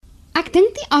Ek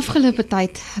dink die afgelope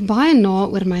tyd baie na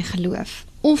oor my geloof,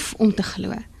 of om te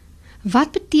glo. Wat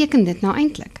beteken dit nou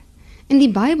eintlik? In die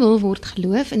Bybel word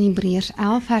geloof in Hebreërs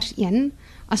 11 vers 1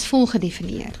 as volg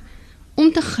gedefinieer.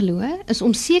 Om te glo is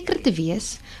om seker te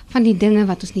wees van die dinge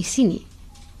wat ons nie sien nie.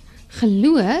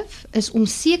 Geloof is om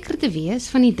seker te wees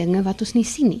van die dinge wat ons nie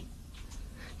sien nie.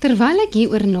 Terwyl ek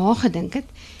hieroor nagedink het,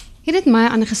 het dit my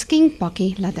aan 'n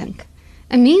geskenkpakkie laat dink.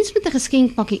 'n Mens moet 'n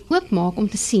geskenkpakkie oopmaak om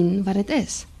te sien wat dit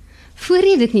is. Voor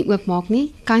jy dit nie oopmaak nie,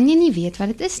 kan jy nie weet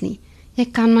wat dit is nie. Jy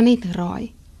kan maar net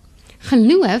raai.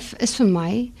 Geloof is vir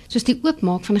my soos die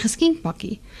oopmaak van 'n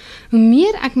geskenkpakkie. Hoe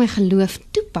meer ek my geloof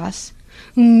toepas,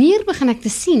 hoe meer begin ek te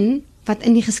sien wat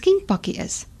in die geskenkpakkie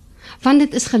is. Want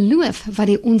dit is geloof wat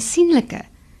die onsienlike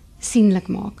sienlik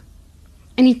maak.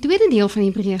 In die tweede deel van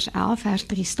Hebreërs 11 vers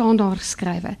 3 staan daar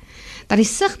geskrywe dat die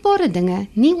sigbare dinge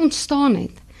nie ontstaan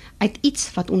het uit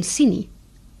iets wat ons sien nie.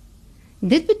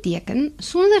 Dit beteken,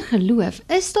 sonder geloof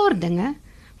is daar dinge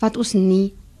wat ons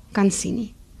nie kan sien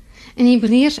nie. In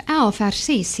Hebreërs 11 vers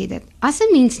 6 sê dit, as 'n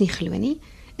mens nie glo nie,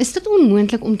 is dit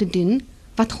onmoontlik om te doen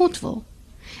wat God wil.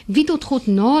 Wie tot God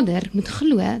nader moet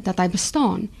glo dat hy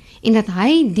bestaan en dat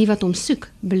hy die wat hom soek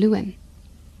beloon.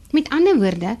 Met ander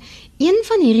woorde, een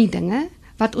van hierdie dinge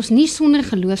wat ons nie sonder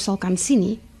geloof sal kan sien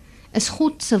nie, is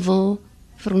God se wil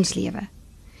vir ons lewe.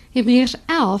 Hebreërs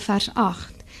 11 vers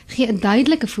 8 gee 'n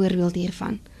duidelike voorbeeld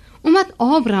hiervan. Omdat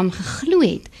Abraham geglo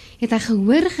het, het hy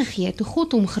gehoor gegee toe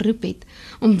God hom geroep het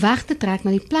om weg te trek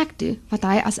na die plek toe wat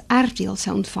hy as erfdeel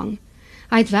sou ontvang.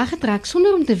 Hy het weggetrek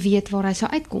sonder om te weet waar hy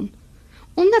sou uitkom.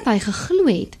 Omdat hy geglo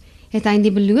het, het hy in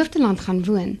die beloofde land gaan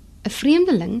woon, 'n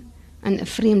vreemdeling in 'n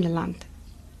vreemde land.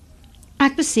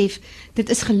 Ek besef, dit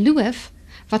is geloof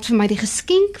wat vir my die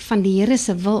geskenk van die Here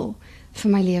se wil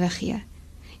vir my lewe gee.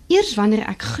 Eers wanneer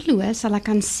ek glo, sal ek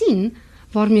kan sien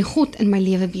waarmee God in my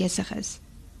lewe besig is.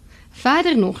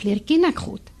 Verder nog leer ken ek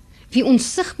God, wie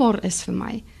onsigbaar is vir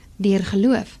my, deur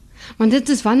geloof. Want dit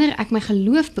is wanneer ek my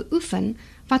geloof beoefen,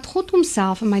 wat God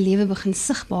homself in my lewe begin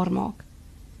sigbaar maak.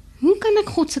 Hoe kan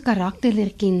ek God se karakter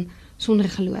leer ken sonder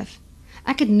geloof?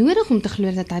 Ek het nodig om te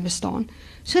glo dat hy bestaan,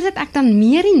 sodat ek dan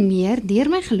meer en meer deur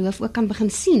my geloof ook kan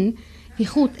begin sien wie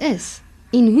God is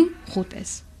en hoe God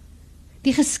is.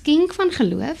 Die geskenk van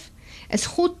geloof is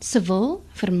God se wil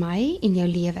vir my en jou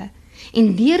lewe.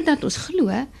 En deurdat ons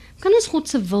glo, kan ons God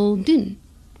se wil doen.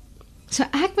 So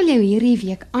ek wil jou hierdie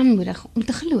week aanmoedig om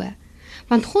te glo,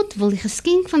 want God wil die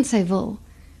geskenk van sy wil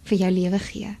vir jou lewe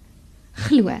gee.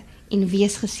 Glo en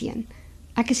wees geseën.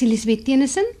 Ek is Elisabeth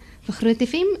Tennyson vir Groot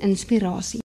FM Inspirasie.